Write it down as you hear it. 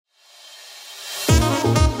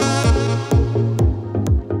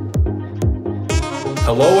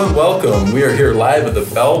Hello and welcome. We are here live at the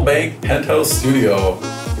Bell Bank Penthouse Studio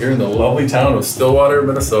here in the lovely town of Stillwater,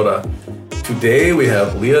 Minnesota. Today we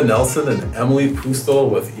have Leah Nelson and Emily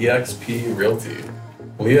Pustel with eXp Realty.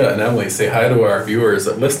 Leah and Emily, say hi to our viewers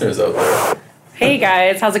and listeners out there. Hey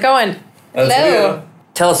guys, how's it going? That's Hello. Leah.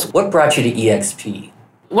 Tell us, what brought you to eXp?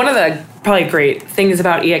 One of the probably great things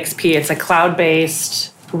about eXp, it's a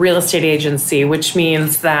cloud-based real estate agency, which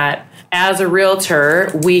means that as a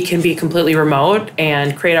realtor, we can be completely remote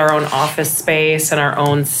and create our own office space and our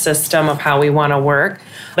own system of how we want to work.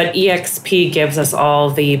 But eXp gives us all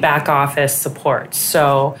the back office support.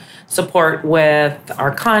 So support with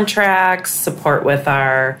our contracts, support with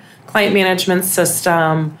our client management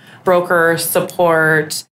system, broker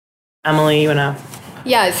support. Emily, you want to?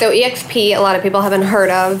 Yeah, so eXp, a lot of people haven't heard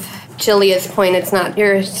of. To Leah's point, it's not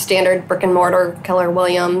your standard brick and mortar Keller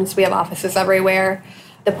Williams. We have offices everywhere.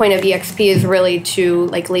 The point of eXp is really to,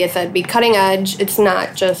 like Leah said, be cutting edge. It's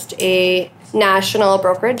not just a national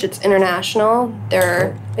brokerage, it's international.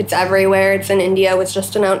 It's everywhere. It's in India, was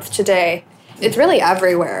just announced today. It's really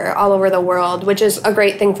everywhere, all over the world, which is a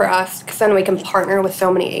great thing for us because then we can partner with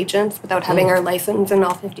so many agents without having our license in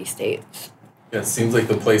all 50 states. Yeah, it seems like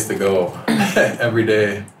the place to go. Every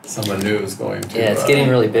day someone new is going to. Yeah, it's getting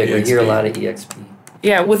really big. eXp. We hear a lot of eXp.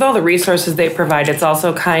 Yeah, with all the resources they provide, it's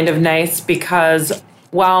also kind of nice because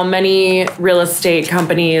while many real estate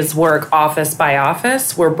companies work office by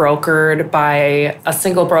office, we're brokered by a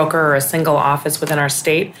single broker or a single office within our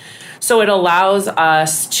state. So it allows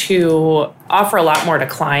us to offer a lot more to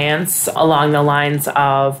clients along the lines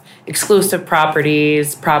of exclusive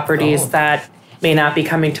properties that may not be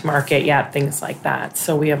coming to market yet, things like that.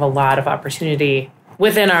 So we have a lot of opportunity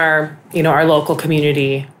within our local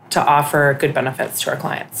community to offer good benefits to our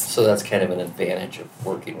clients. So that's kind of an advantage of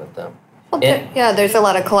working with them. Well, yeah, there's a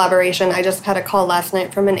lot of collaboration. I just had a call last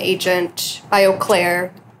night from an agent by Eau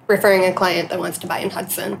Claire referring a client that wants to buy in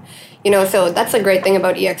Hudson. So that's a great thing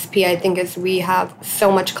about eXp, I think, is we have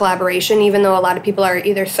so much collaboration. Even though a lot of people are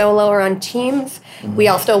either solo or on teams, we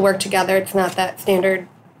all still work together. It's not that standard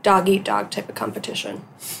dog-eat-dog type of competition.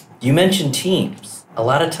 You mentioned teams. A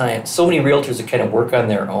lot of times, so many realtors that kind of work on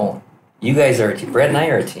their own. You guys are a team. Brad and I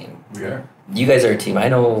are a team. We are. You guys are a team. I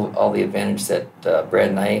know all the advantage that Brad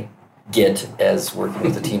and I get as working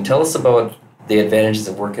with a team. Tell us about the advantages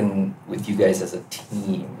of working with you guys as a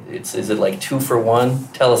team. Is it like 2 for 1?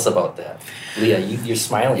 Tell us about that. Leah, you're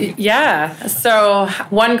smiling. Yeah. So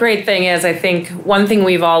one great thing is, I think one thing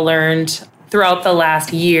we've all learned throughout the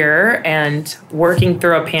last year and working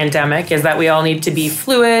through a pandemic is that we all need to be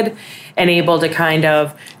fluid and able to kind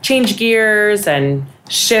of change gears and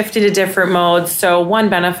shift into different modes. So one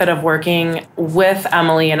benefit of working with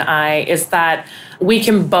Emily and I is that we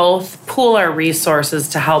can both pool our resources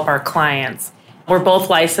to help our clients. We're both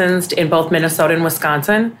licensed in both Minnesota and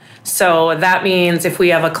Wisconsin. So that means if we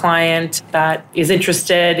have a client that is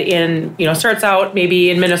interested in, starts out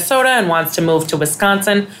maybe in Minnesota and wants to move to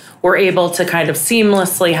Wisconsin, we're able to kind of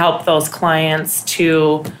seamlessly help those clients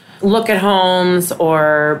to look at homes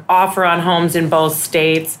or offer on homes in both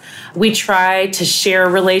states. We try to share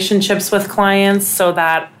relationships with clients so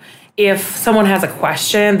that if someone has a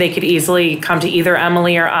question, they could easily come to either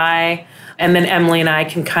Emily or I, and then Emily and I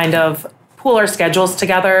can kind of pool our schedules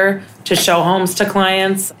together to show homes to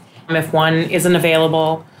clients. If one isn't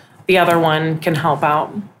available, the other one can help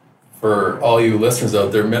out. For all you listeners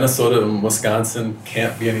out there, Minnesota and Wisconsin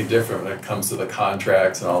can't be any different when it comes to the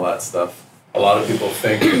contracts and all that stuff. A lot of people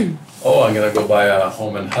think, I'm going to go buy a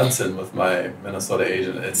home in Hudson with my Minnesota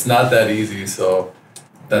agent. It's not that easy, so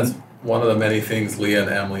that's one of the many things Leah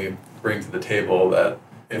and Emily bring to the table, that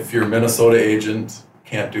if your Minnesota agent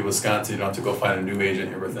can't do Wisconsin, you don't have to go find a new agent.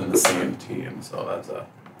 You're within the same team, so that's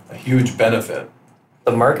a huge benefit.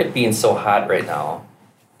 The market being so hot right now,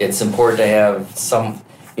 it's important to have some,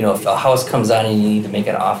 if a house comes on and you need to make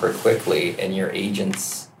an offer quickly and your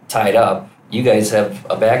agent's tied up, you guys have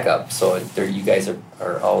a backup. So you guys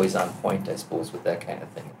are always on point, I suppose, with that kind of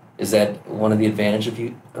thing. Is that one of the advantages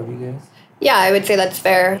of you guys? Yeah, I would say that's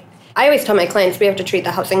fair. I always tell my clients we have to treat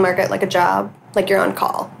the housing market like a job, like you're on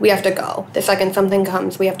call. We have to go. The second something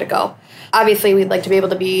comes, we have to go. Obviously, we'd like to be able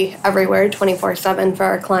to be everywhere 24/7 for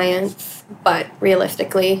our clients, but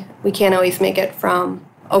realistically, we can't always make it from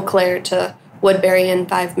Eau Claire to Woodbury in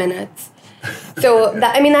 5 minutes. So,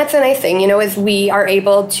 that's a nice thing, is we are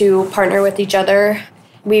able to partner with each other.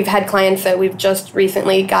 We've had clients that we've just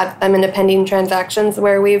recently got them into pending transactions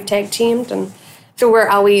where we've tag teamed, and so we're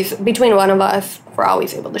always, between one of us, we're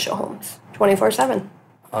always able to show homes 24/7.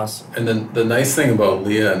 Awesome. And then the nice thing about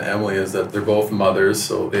Leah and Emily is that they're both mothers,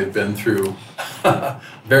 so they've been through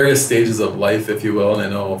various stages of life, if you will. And I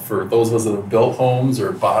know for those of us that have built homes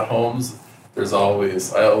or bought homes, I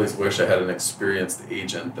always wish I had an experienced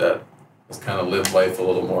agent that was kind of lived life a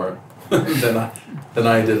little more than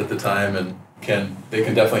I did at the time, and they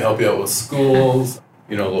can definitely help you out with schools,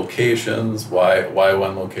 locations, why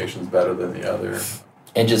one location is better than the other.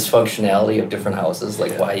 And just functionality of different houses,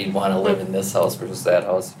 like why you'd want to live in this house versus that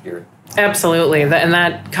house if you're... Absolutely. And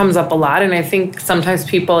that comes up a lot. And I think sometimes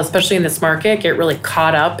people, especially in this market, get really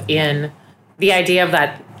caught up in the idea of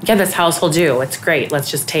that, yeah, this house will do. It's great.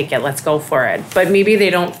 Let's just take it. Let's go for it. But maybe they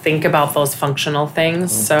don't think about those functional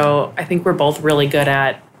things. Mm-hmm. So I think we're both really good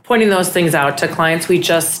at pointing those things out to clients.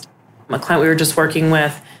 A client we were just working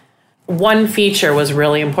with, one feature was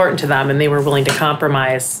really important to them and they were willing to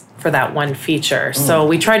compromise for that one feature. So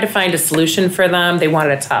we tried to find a solution for them. They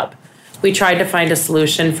wanted a tub. We tried to find a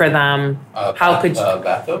solution for them. A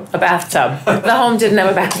bathtub? A bathtub. The home didn't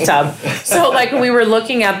have a bathtub. So when we were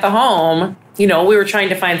looking at the home, we were trying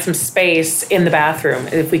to find some space in the bathroom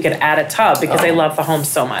if we could add a tub because they love the home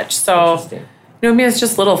so much. So, it's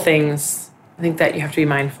just little things I think that you have to be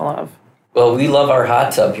mindful of. Well, we love our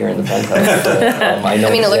hot tub here in the penthouse. But,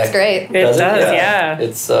 it looks great. It does, yeah.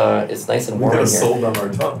 It's nice and warm here. We here. sold them our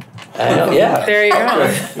tub. I know, yeah. There you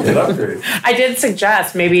go. Good upgrade. I did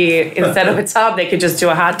suggest maybe instead of a tub, they could just do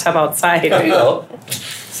a hot tub outside. There you go.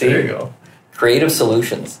 See? There you go. Creative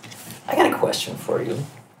solutions. I got a question for you.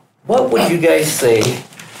 What would you guys say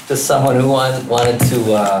to someone who wanted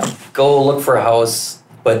to go look for a house,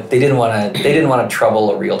 but they didn't want to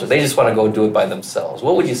trouble a realtor? They just want to go do it by themselves.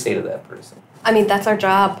 What would you say to that person? That's our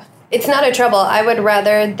job. It's not a trouble. I would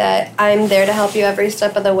rather that I'm there to help you every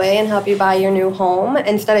step of the way and help you buy your new home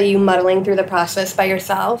instead of you muddling through the process by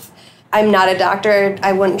yourself. I'm not a doctor.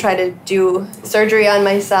 I wouldn't try to do surgery on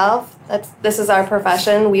myself. This is our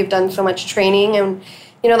profession. We've done so much training, and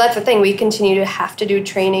that's the thing. We continue to have to do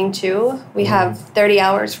training too. We have 30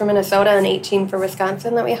 hours for Minnesota and 18 for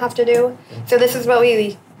Wisconsin that we have to do. So this is what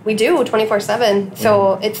we do 24/7.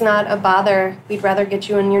 So it's not a bother. We'd rather get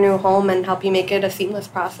you in your new home and help you make it a seamless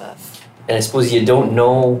process. And I suppose you don't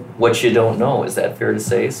know what you don't know. Is that fair to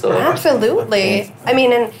say? So absolutely.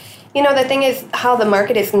 The thing is how the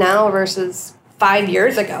market is now versus 5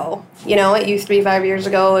 years ago. It used to be 5 years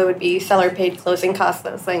ago, it would be seller paid closing costs,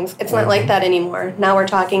 those things. It's not like that anymore. Now we're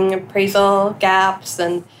talking appraisal gaps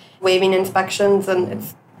and waiving inspections, and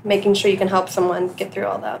it's making sure you can help someone get through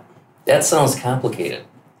all that. That sounds complicated.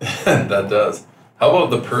 That does. How about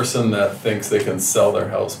the person that thinks they can sell their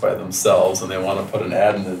house by themselves and they want to put an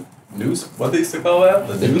ad in the news? What they used to call that?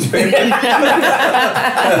 The newspaper?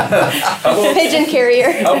 The pigeon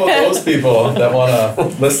carrier. How about those people that want to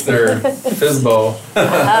list their FSBO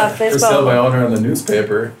for sale by owner in the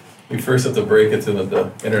newspaper? You first have to break it to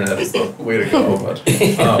the internet. Is the way to go. But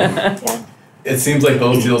it seems like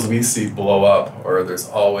those deals we see blow up, or there's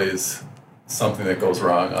always something that goes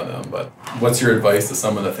wrong on them. But what's your advice to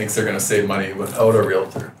someone that thinks they're going to save money without a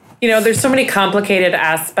realtor? There's so many complicated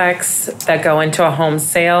aspects that go into a home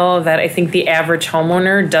sale that I think the average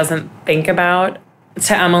homeowner doesn't think about.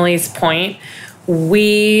 To Emily's point,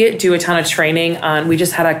 we do a ton of training we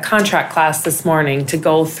just had a contract class this morning to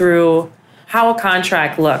go through how a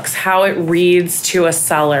contract looks, how it reads to a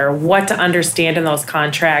seller, what to understand in those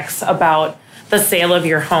contracts about the sale of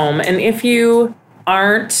your home. And if you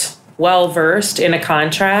aren't well-versed in a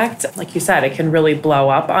contract, like you said, it can really blow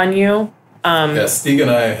up on you. Steve and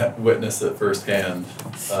I witnessed it firsthand.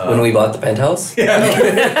 When we bought the penthouse? Yeah.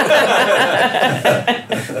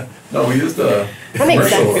 No, we used a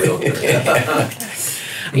commercial realtor.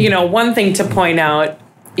 One thing to point out,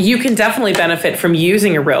 you can definitely benefit from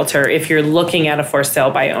using a realtor if you're looking at a for sale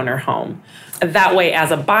by owner home. That way, as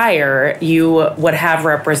a buyer, you would have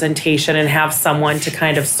representation and have someone to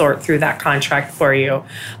kind of sort through that contract for you.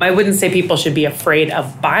 I wouldn't say people should be afraid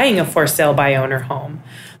of buying a for sale by owner home,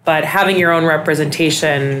 but having your own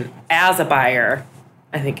representation as a buyer,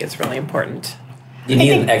 I think is really important. You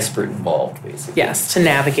need an expert involved, basically. Yes, to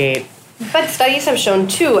navigate. But studies have shown,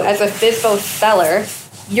 too, as a FSBO seller,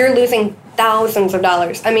 you're losing thousands of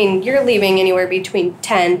dollars. You're leaving anywhere between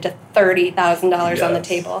 $10,000 to $30,000 on the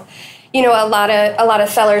table. A lot of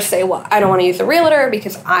sellers say, well, I don't want to use a realtor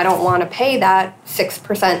because I don't want to pay that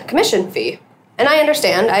 6% commission fee. And I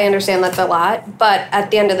understand that's a lot, but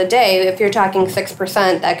at the end of the day, if you're talking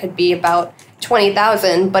 6%, that could be about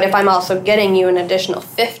 $20,000, but if I'm also getting you an additional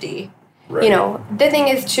 $50,000, right. The thing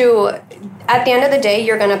is too, at the end of the day,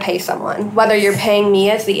 you're going to pay someone, whether you're paying me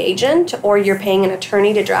as the agent or you're paying an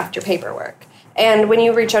attorney to draft your paperwork. And when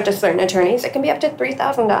you reach out to certain attorneys, it can be up to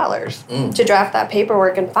 $3,000 to draft that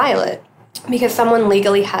paperwork and file it because someone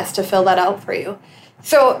legally has to fill that out for you.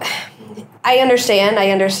 So I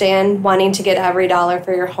understand wanting to get every dollar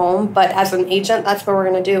for your home, but as an agent, that's what we're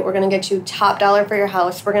going to do. We're going to get you top dollar for your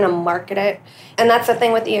house. We're going to market it. And that's the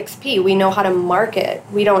thing with EXP. We know how to market.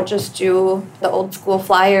 We don't just do the old school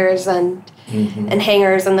flyers and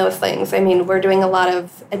hangers and those things. I mean, we're doing a lot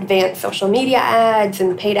of advanced social media ads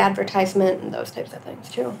and paid advertisement and those types of things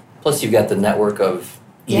too. Plus, you've got the network of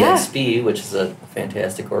EXP, which is a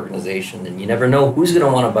fantastic organization, and you never know who's going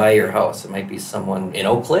to want to buy your house. It might be someone in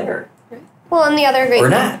Eau Claire. Well, and the other great or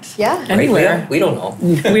thing, not. Yeah. Anywhere. Right? We don't know.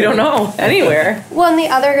 We don't know. Anywhere. Well, and the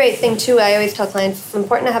other great thing too, I always tell clients it's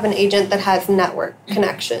important to have an agent that has network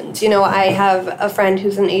connections. You know, I have a friend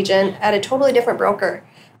who's an agent at a totally different broker,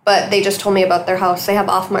 but they just told me about their house. They have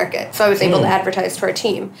off market, so I was able to advertise to our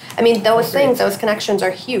team. I mean, those things, those connections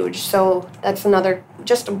are huge. So that's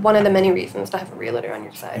just one of the many reasons to have a realtor on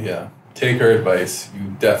your side. Yeah. Take our advice.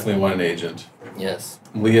 You definitely want an agent. Yes.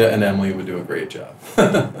 Leah and Emily would do a great job.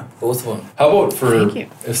 Both of them. How about for Thank you.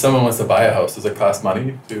 if someone wants to buy a house, does it cost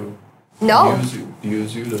money to No,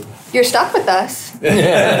 use you to? you're stuck with us.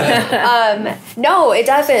 No, it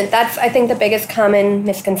doesn't. That's, I think, the biggest common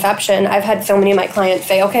misconception. I've had so many of my clients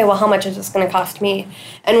say, okay, well, how much is this going to cost me?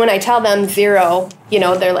 And when I tell them zero,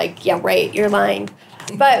 they're like, yeah, right, you're lying.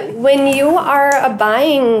 But when you are a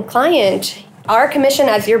buying client, our commission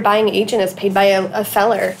as your buying agent is paid by a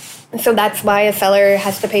seller. So that's why a seller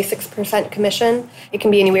has to pay 6% commission. It can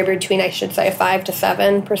be anywhere between, I should say, 5 to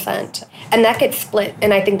 7%. And that gets split.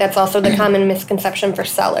 And I think that's also the common misconception for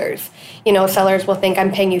sellers. Sellers will think I'm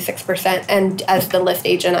paying you 6%, and as the list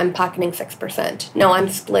agent, I'm pocketing 6%. No, I'm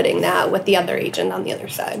splitting that with the other agent on the other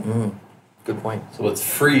side. Good point. So it's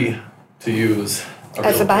free to use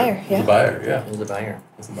As a buyer, yeah. As a buyer, yeah. As a buyer.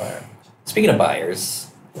 As a buyer. Speaking of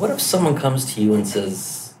buyers, what if someone comes to you and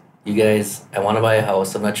says, you guys, I want to buy a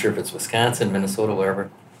house. I'm not sure if it's Wisconsin, Minnesota, wherever,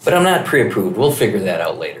 but I'm not pre-approved. We'll figure that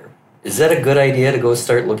out later. Is that a good idea to go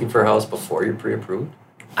start looking for a house before you're pre-approved?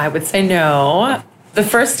 I would say no. The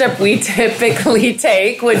first step we typically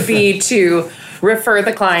take would be to refer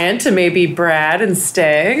the client to maybe Brad and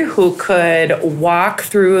Stig, who could walk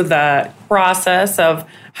through the process of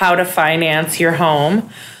how to finance your home.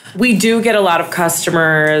 We do get a lot of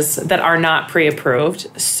customers that are not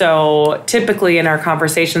pre-approved. So typically in our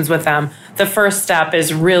conversations with them, the first step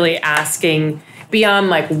is really asking beyond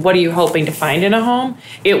what are you hoping to find in a home?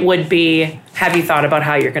 It would be, have you thought about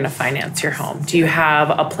how you're going to finance your home? Do you have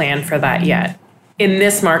a plan for that yet? In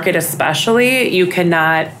this market especially, you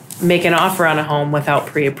cannot make an offer on a home without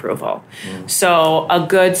pre-approval. So a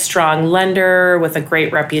good, strong lender with a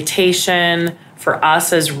great reputation for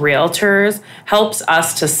us as realtors helps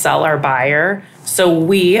us to sell our buyer. So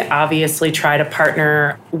we obviously try to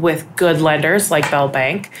partner with good lenders like Bell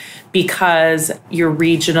Bank because you're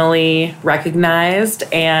regionally recognized,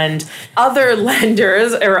 and other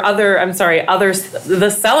lenders the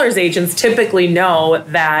seller's agents typically know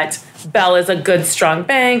that Bell is a good, strong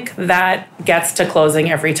bank that gets to closing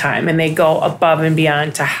every time, and they go above and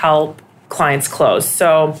beyond to help clients close.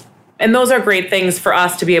 So, and those are great things for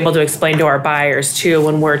us to be able to explain to our buyers too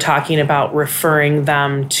when we're talking about referring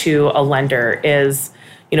them to a lender is,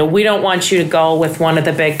 we don't want you to go with one of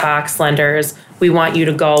the big box lenders. We want you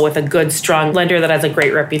to go with a good, strong lender that has a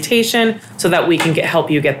great reputation so that we can help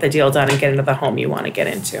you get the deal done and get into the home you want to get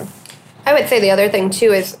into. I would say the other thing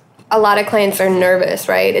too is a lot of clients are nervous,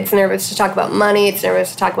 right? It's nervous to talk about money. It's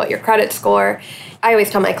nervous to talk about your credit score. I always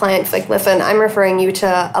tell my clients, listen, I'm referring you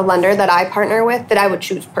to a lender that I partner with that I would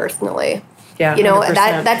choose personally. Yeah, 100%.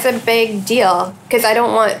 That's a big deal because I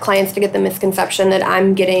don't want clients to get the misconception that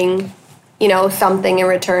I'm getting, something in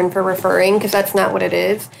return for referring, because that's not what it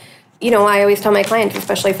is. I always tell my clients,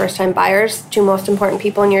 especially first-time buyers, two most important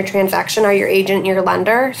people in your transaction are your agent and your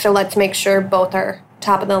lender. So let's make sure both are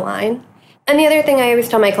top of the line. And the other thing I always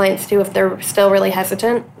tell my clients too, if they're still really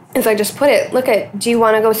hesitant, is I just do you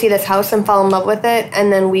want to go see this house and fall in love with it,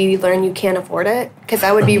 and then we learn you can't afford it? Because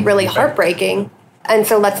that would be really heartbreaking. And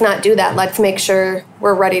so let's not do that. Let's make sure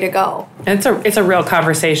we're ready to go. And it's a real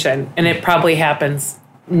conversation, and it probably happens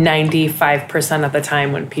 95% of the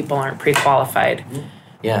time when people aren't pre-qualified.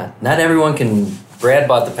 Yeah, not everyone can. Brad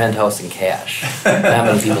bought the penthouse in cash. Not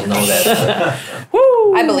many people know that.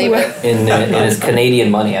 Woo! I believe it. In his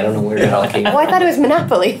Canadian money. I don't know where it all came from. Oh, I thought it was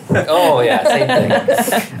Monopoly. Oh, yeah, same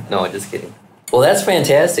thing. No, just kidding. Well, that's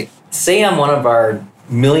fantastic. Say I'm one of our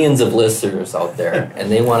millions of listeners out there,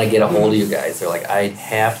 and they want to get a hold of you guys. They're like, I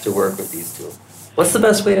have to work with these two. What's the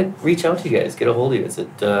best way to reach out to you guys, get a hold of you? Is it,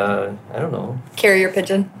 I don't know. Carrier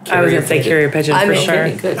pigeon. I was going to say carrier pigeon for sure.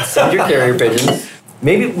 Okay, good. Send your carrier pigeons.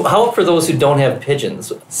 Maybe, how about for those who don't have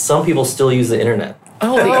pigeons? Some people still use the internet.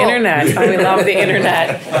 Oh, the internet. I love the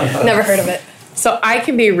internet. Never heard of it. So I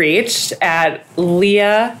can be reached at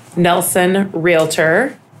Leah Nelson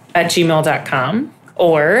Realtor at gmail.com,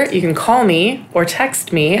 or you can call me or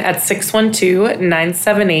text me at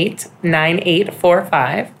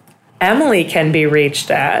 612-978-9845. Emily can be reached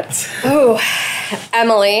at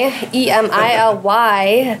Emily,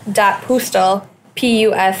 EMILY.Pustol,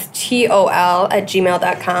 PUSTOL at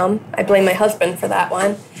gmail.com. I blame my husband for that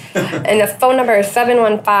one. And the phone number is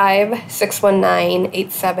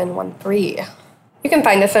 715-619-8713. You can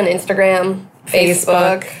find us on Instagram,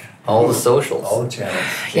 Facebook. All the socials. All the channels.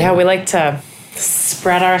 Yeah, we like to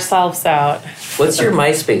spread ourselves out. What's your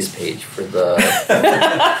MySpace page for the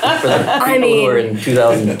people who are in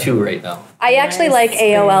 2002 right now? I actually like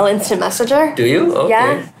AOL Instant Messenger. Do you? Okay.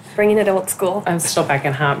 Yeah, bringing it old school I'm still back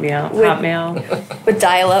in Hotmail with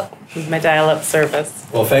dial-up. with my dial-up service.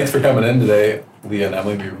 Well, thanks for coming in today, Leah and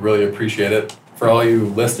Emily. We really appreciate it. For all you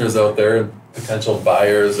listeners out there, potential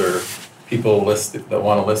buyers or people that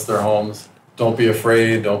want to list their homes, don't be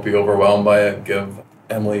afraid. Don't be overwhelmed by it. Give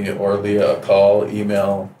Emily or Leah a call,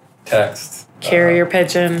 email, text. Carrier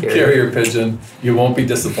pigeon. Carrier pigeon. You won't be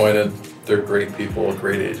disappointed. They're great people,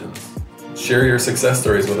 great agents. Share your success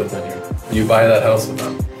stories with us when you buy that house with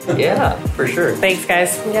them. Yeah, for sure. Thanks,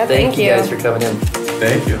 guys. Yeah, Thank you guys for coming in.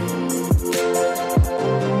 Thank you.